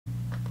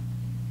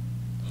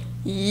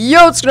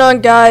Yo, what's going on,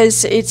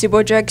 guys? It's your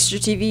boy Dragster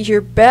TV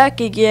here,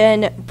 back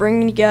again,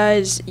 bringing you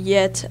guys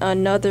yet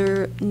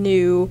another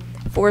new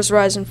Forza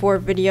Horizon 4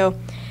 video.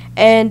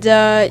 And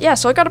yeah,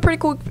 so I got a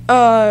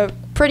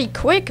pretty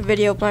quick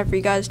video planned for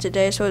you guys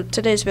today. So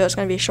today's video is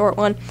gonna be a short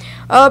one.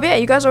 But yeah,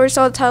 you guys already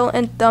saw the title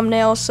and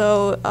thumbnail.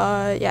 So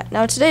yeah,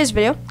 now today's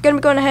video, I'm gonna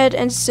be going ahead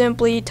and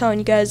simply telling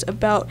you guys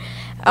about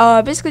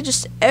basically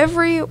just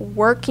every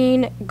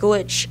working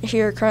glitch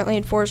here currently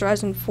in Forza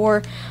Horizon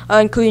 4,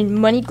 including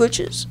money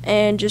glitches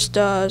and just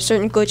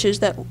certain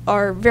glitches that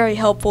are very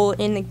helpful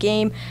in the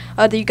game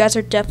that you guys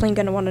are definitely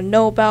going to want to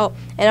know about.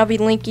 And I'll be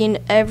linking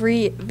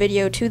every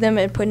video to them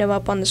and putting them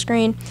up on the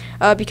screen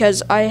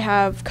because I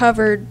have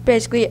covered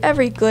basically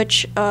every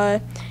glitch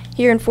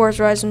here in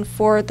Forza Horizon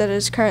 4 that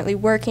is currently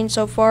working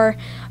so far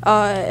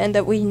and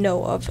that we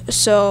know of.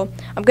 So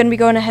I'm going to be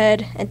going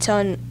ahead and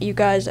telling you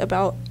guys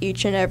about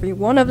each and every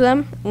one of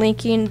them,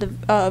 linking the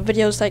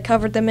videos that I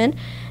covered them in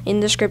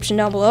the description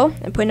down below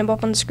and putting them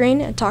up on the screen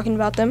and talking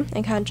about them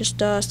and kind of just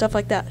stuff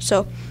like that.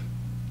 So,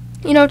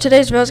 you know,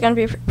 today's video is going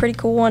to be a pretty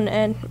cool one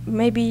and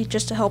maybe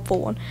just a helpful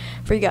one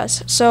for you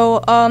guys.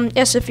 So,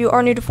 yes, if you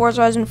are new to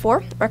Forza Horizon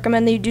 4, I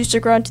recommend that you do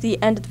stick around to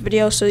the end of the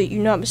video so that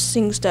you're not missing a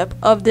single step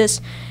of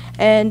this.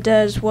 And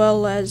as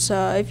well as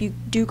if you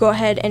do go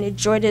ahead and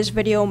enjoy this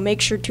video,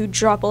 make sure to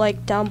drop a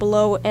like down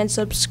below and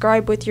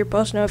subscribe with your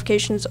post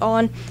notifications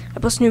on. I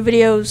post new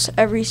videos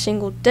every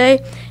single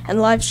day and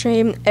live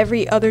stream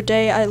every other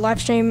day. I live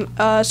stream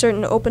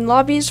certain open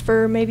lobbies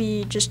for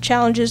maybe just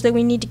challenges that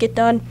we need to get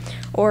done,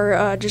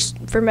 or just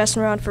for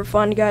messing around for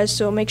fun, guys.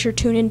 So make sure to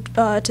tune in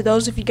to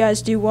those if you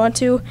guys do want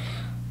to.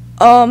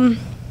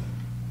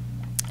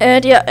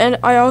 And yeah, and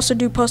I also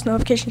do post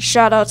notification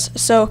shoutouts.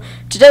 So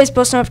today's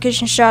post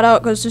notification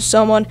shoutout goes to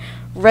someone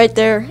right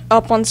there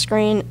up on the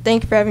screen.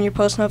 Thank you for having your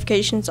post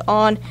notifications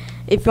on.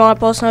 If you want a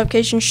post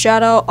notification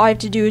shoutout, all you have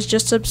to do is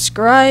just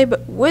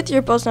subscribe with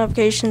your post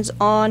notifications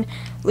on,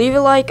 leave a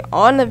like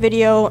on the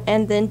video,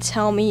 and then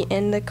tell me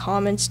in the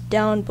comments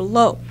down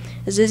below.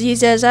 It's as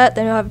easy as that.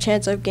 Then you'll have a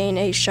chance of getting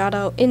a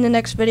shoutout in the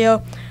next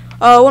video.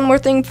 One more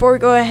thing before we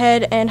go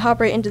ahead and hop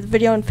right into the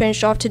video and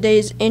finish off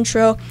today's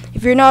intro.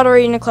 If you're not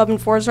already in a club in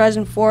Forza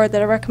Horizon 4,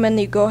 then I recommend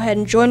that you go ahead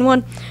and join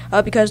one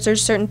because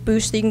there's certain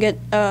boosts that you can get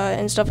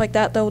and stuff like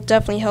that will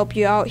definitely help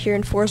you out here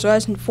in Forza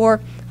Horizon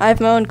 4. I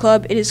have my own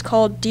club. It is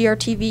called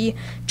DRTV,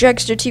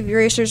 Dragster TV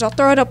Racers. I'll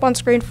throw it up on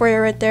screen for you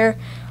right there.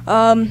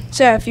 So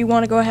yeah, if you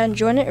want to go ahead and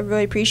join it, I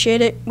really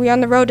appreciate it. We're on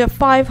the road to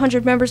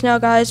 500 members now,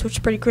 guys, which is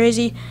pretty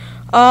crazy.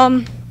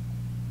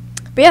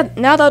 But yeah,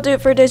 now that'll do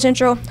it for today's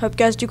intro. Hope you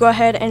guys do go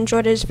ahead and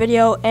enjoy this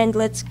video, and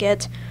let's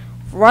get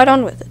right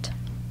on with it.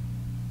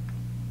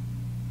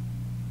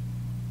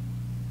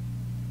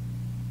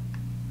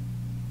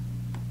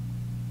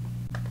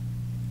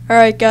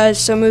 Alright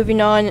guys, so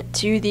moving on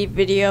to the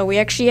video, we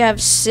actually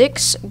have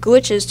 6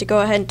 glitches to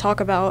go ahead and talk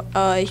about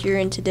here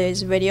in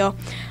today's video.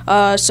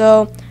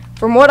 So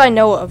from what I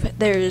know of,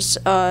 there's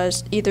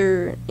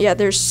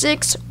there's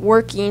 6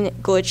 working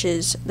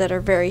glitches that are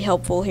very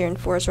helpful here in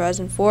Forza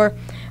Horizon 4.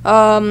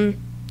 So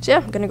yeah,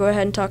 I'm gonna go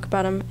ahead and talk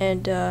about them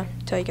and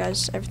tell you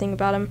guys everything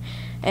about them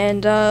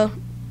and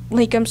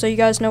link them so you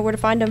guys know where to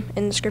find them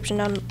in the description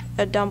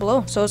down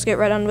below. So let's get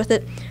right on with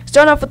it.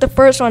 Starting off with the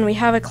first one, we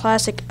have a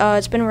classic.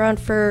 It's been around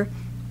for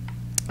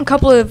a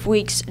couple of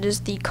weeks. It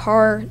is the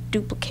car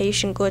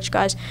duplication glitch,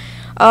 guys.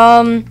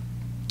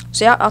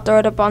 So yeah, I'll throw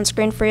it up on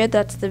screen for you.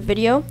 That's the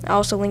video. I'll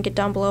also link it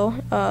down below.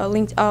 I'll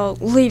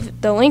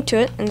leave the link to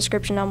it in the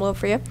description down below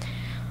for you.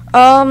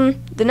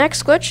 The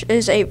next glitch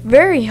is a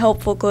very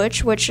helpful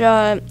glitch, which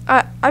I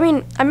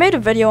mean, I made a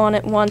video on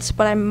it once,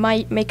 but I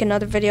might make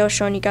another video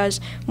showing you guys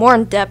more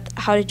in depth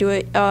how to do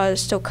it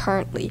still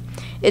currently.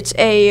 It's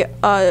a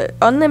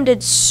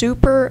unlimited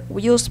super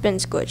wheel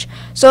spins glitch.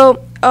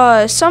 So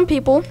some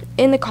people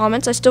in the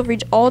comments, I still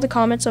read all the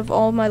comments of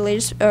all my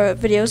latest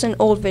videos and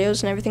old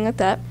videos and everything like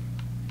that.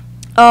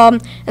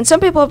 And some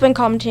people have been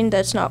commenting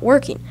that it's not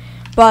working,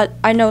 but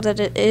I know that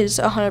it is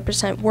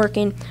 100%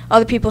 working.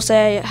 Other people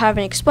say I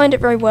haven't explained it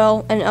very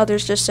well, and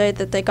others just say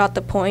that they got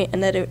the point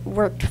and that it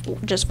worked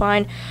just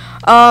fine.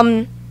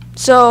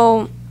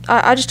 So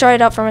I just tried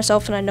it out for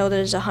myself, and I know that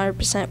it's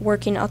 100%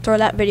 working. I'll throw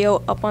that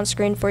video up on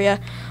screen for you,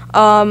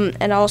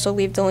 and I'll also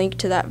leave the link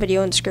to that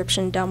video in the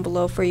description down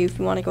below for you if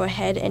you want to go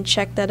ahead and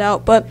check that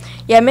out. But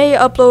yeah, I may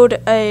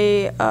upload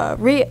a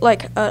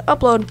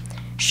upload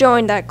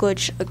showing that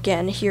glitch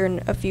again here in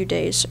a few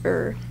days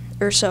or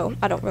so.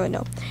 I don't really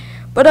know.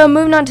 But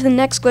moving on to the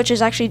next glitch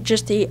is actually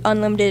just the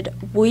unlimited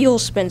wheel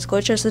spins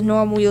glitch. It's the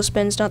normal wheel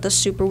spins, not the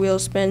super wheel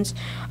spins.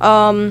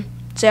 So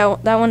yeah,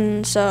 that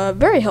one's a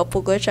very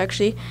helpful glitch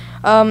actually.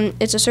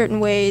 It's a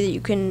certain way that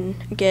you can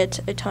get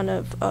a ton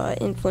of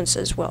influence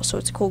as well, so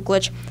it's a cool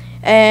glitch.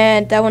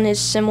 And that one is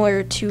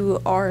similar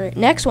to our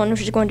next one,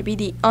 which is going to be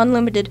the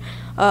unlimited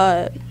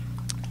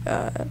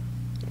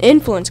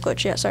influence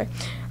glitch. Yeah, sorry.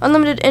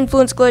 Unlimited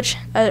influence glitch.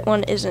 That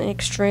one is an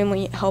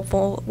extremely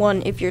helpful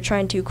one if you're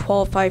trying to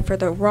qualify for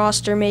the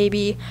roster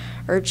maybe,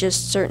 or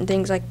just certain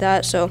things like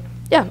that. So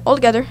yeah,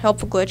 altogether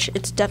helpful glitch.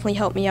 It's definitely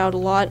helped me out a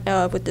lot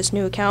with this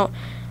new account.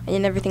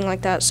 and everything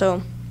like that.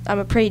 So I'm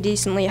a pretty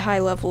decently high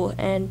level,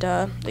 and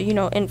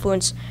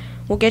influence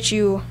will get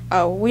you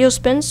wheel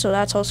spins, so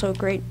that's also a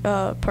great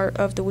part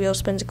of the wheel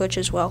spins glitch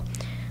as well.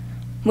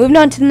 Moving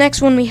on to the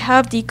next one, we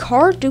have the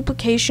car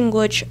duplication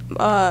glitch,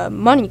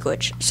 money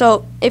glitch.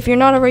 So if you're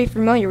not already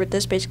familiar with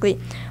this, basically,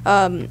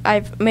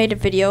 I've made a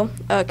video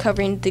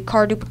covering the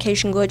car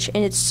duplication glitch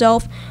in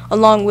itself,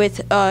 along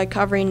with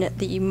covering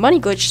the money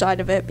glitch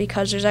side of it,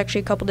 because there's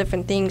actually a couple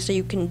different things that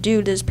you can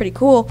do that is pretty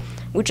cool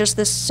with just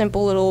this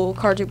simple little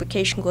car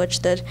duplication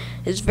glitch that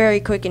is very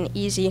quick and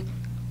easy.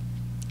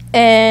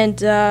 And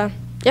yeah,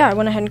 I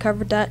went ahead and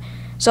covered that.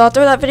 So I'll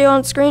throw that video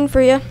on screen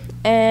for you.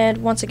 And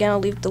once again, I'll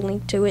leave the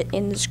link to it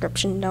in the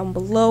description down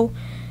below.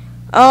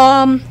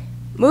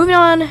 Moving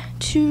on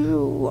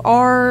to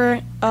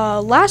our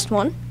last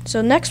one.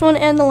 So next one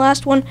and the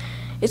last one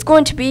is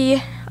going to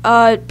be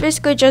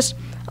basically just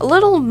a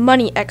little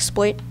money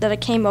exploit that I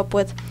came up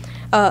with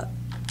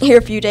here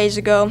a few days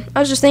ago. I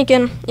was just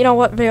thinking, you know,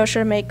 what video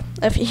should I make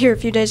here a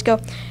few days ago?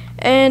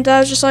 And I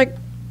was just like,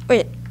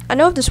 wait, I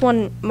know of this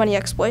one money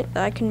exploit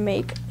that I can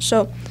make.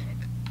 So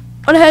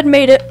went ahead and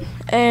made it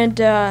and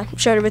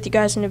shared it with you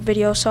guys in a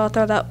video, so I'll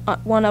throw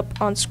that one up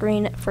on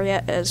screen for you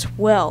as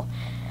well.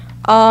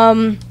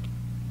 I'll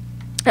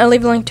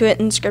leave a link to it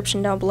in the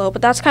description down below,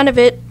 but that's kind of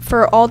it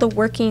for all the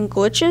working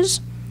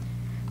glitches.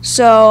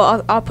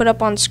 So I'll put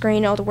up on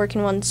screen all the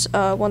working ones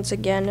once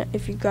again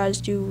if you guys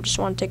do just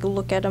want to take a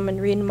look at them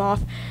and read them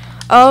off.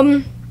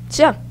 So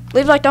yeah,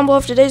 leave a like down below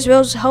if today's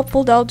video is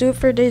helpful. That'll do it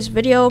for today's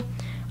video.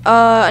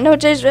 I know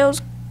today's video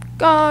is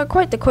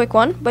quite the quick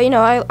one, but you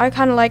know, I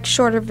kind of like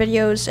shorter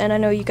videos, and I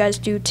know you guys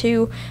do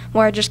too,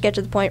 where I just get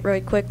to the point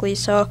really quickly.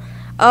 So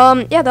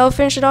yeah, that'll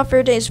finish it off for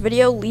today's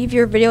video. Leave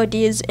your video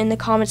ideas in the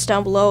comments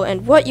down below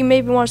and what you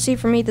maybe want to see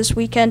from me this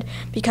weekend,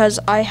 because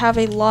I have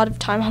a lot of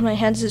time on my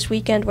hands this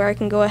weekend where I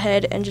can go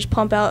ahead and just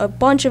pump out a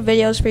bunch of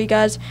videos for you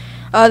guys.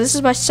 This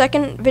is my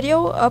second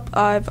video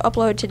I've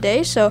uploaded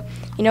today, so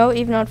you know,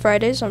 even on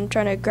Fridays I'm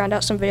trying to grind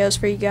out some videos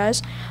for you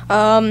guys.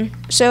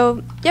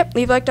 So yep,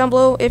 leave a like down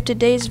below if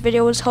today's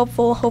video was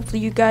helpful. Hopefully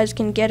you guys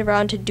can get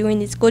around to doing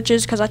these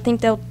glitches, because I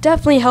think they'll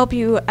definitely help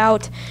you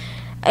out.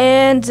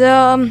 And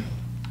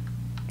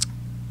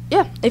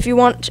yeah, if you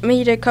want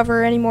me to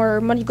cover any more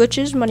money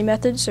glitches, money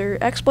methods, or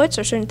exploits,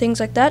 or certain things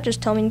like that,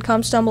 just tell me in the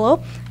comments down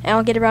below, and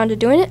I'll get around to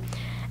doing it.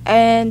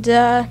 And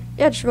yeah,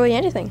 just really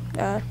anything.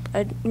 I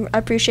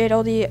appreciate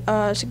all the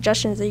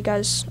suggestions that you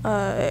guys,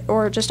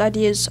 or just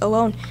ideas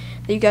alone,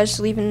 that you guys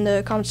leave in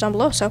the comments down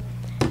below. So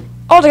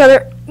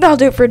altogether, that'll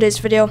do it for today's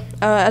video.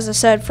 As I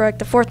said for like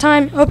the 4th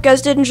time, hope you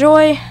guys did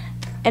enjoy,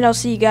 and I'll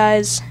see you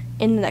guys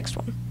in the next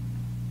one.